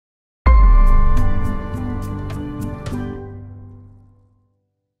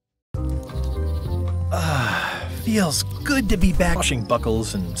Feels good to be back washing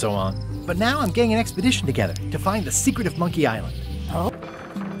buckles and so on. But now I'm getting an expedition together to find the secret of Monkey Island. Oh.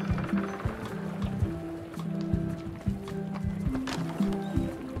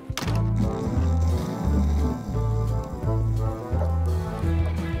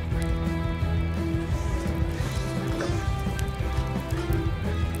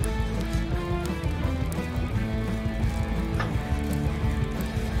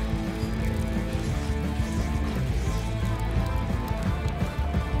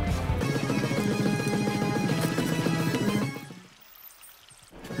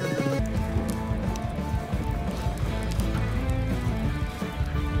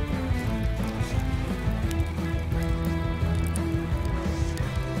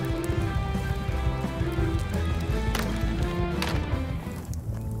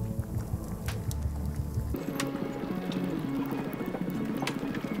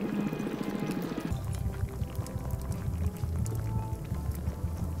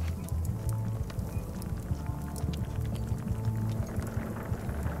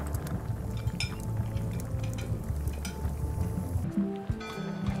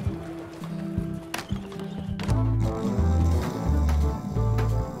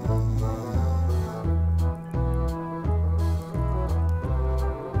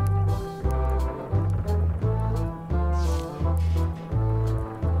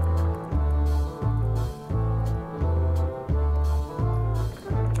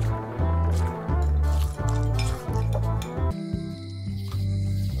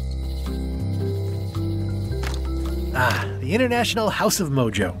 Ah, the International House of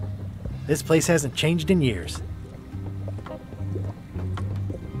Mojo. This place hasn't changed in years.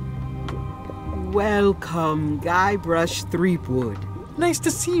 Welcome, Guybrush Threepwood. Nice to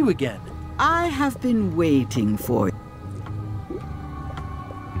see you again. I have been waiting for you.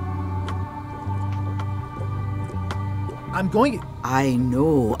 I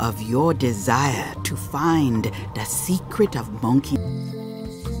know of your desire to find the secret of Monkey.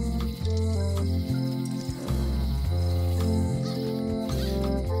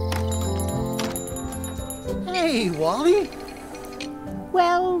 Hey, Wally.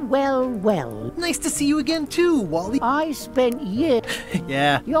 Well, well, well. Nice to see you again too, Wally. I spent years.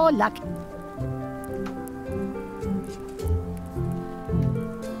 Yeah. You're lucky.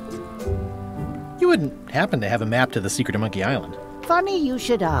 You wouldn't happen to have a map to the secret of Monkey Island? Funny you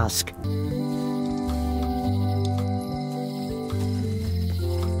should ask.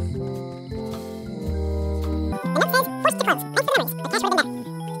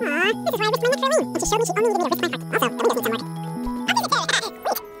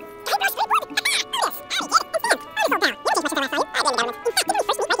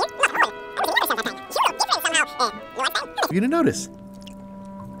 You're gonna notice.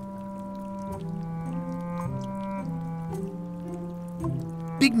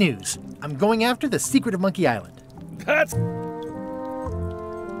 Big news. I'm going after the secret of Monkey Island. That's...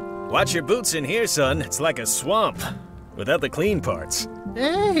 Watch your boots in here, son. It's like a swamp. Without the clean parts.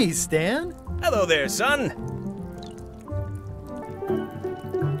 Hey, Stan. Hello there, son.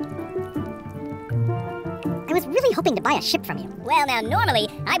 I was really hoping to buy a ship from you. Well, now, normally,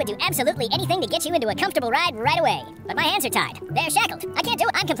 I would do absolutely anything to get you into a comfortable ride right away. But my hands are tied. They're shackled. I can't do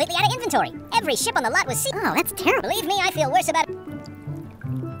it. I'm completely out of inventory. Every ship on the lot was seized. Oh, that's terrible. Believe me, I feel worse about it.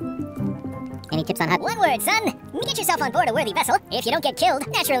 Any tips on how... One word, son. Get yourself on board a worthy vessel. If you don't get killed,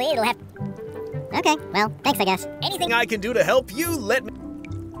 naturally, it'll have... Okay, well, thanks, I guess. Anything I can do to help you, let me...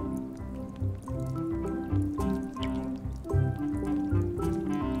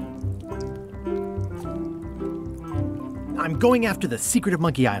 I'm going after the secret of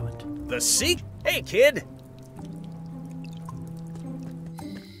Monkey Island. The secret? Hey, kid!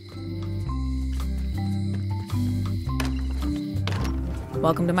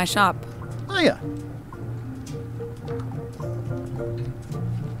 Welcome to my shop. Hiya.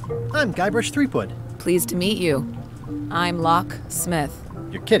 I'm Guybrush Threepwood. Pleased to meet you. I'm Locksmith.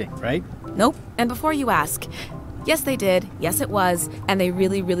 You're kidding, right? Nope. And before you ask, yes, they did. Yes, it was. And they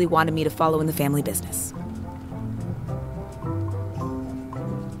really, really wanted me to follow in the family business.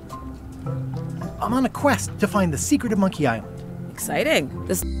 I'm on a quest to find the secret of Monkey Island. Exciting.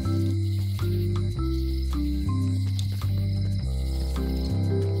 This...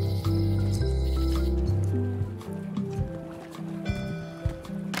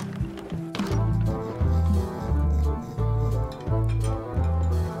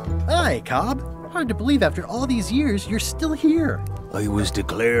 Hi, Cobb. Hard to believe after all these years you're still here. I was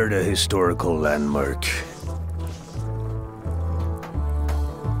declared a historical landmark.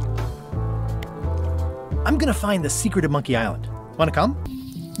 I'm gonna find the secret of Monkey Island. Wanna come?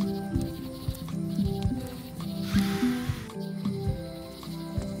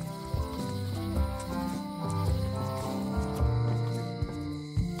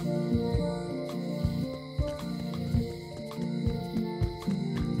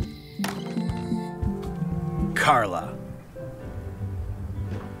 Carla.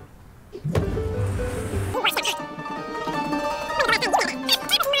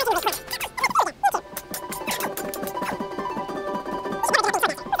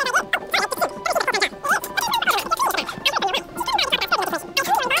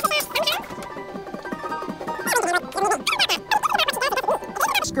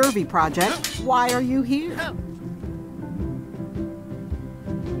 Scurvy Project, why are you here?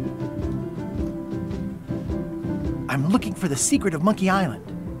 I'm looking for the secret of Monkey Island.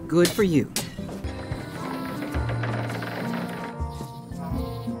 Good for you.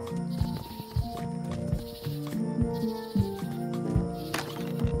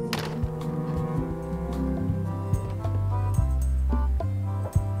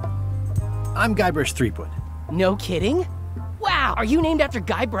 I'm Guybrush Threepwood. No kidding? Wow, are you named after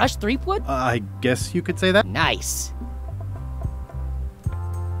Guybrush Threepwood? I guess you could say that. Nice.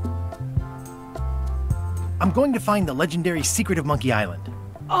 I'm going to find the legendary secret of Monkey Island.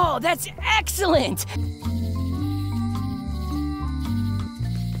 Oh, that's excellent!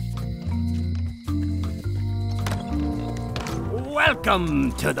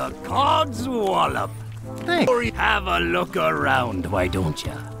 Welcome to the Cod's Wallop. Thanks. Have a look around, why don't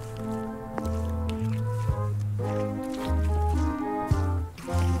ya?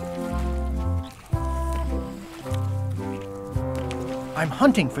 I'm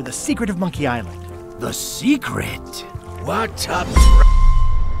hunting for the secret of Monkey Island. The secret? What a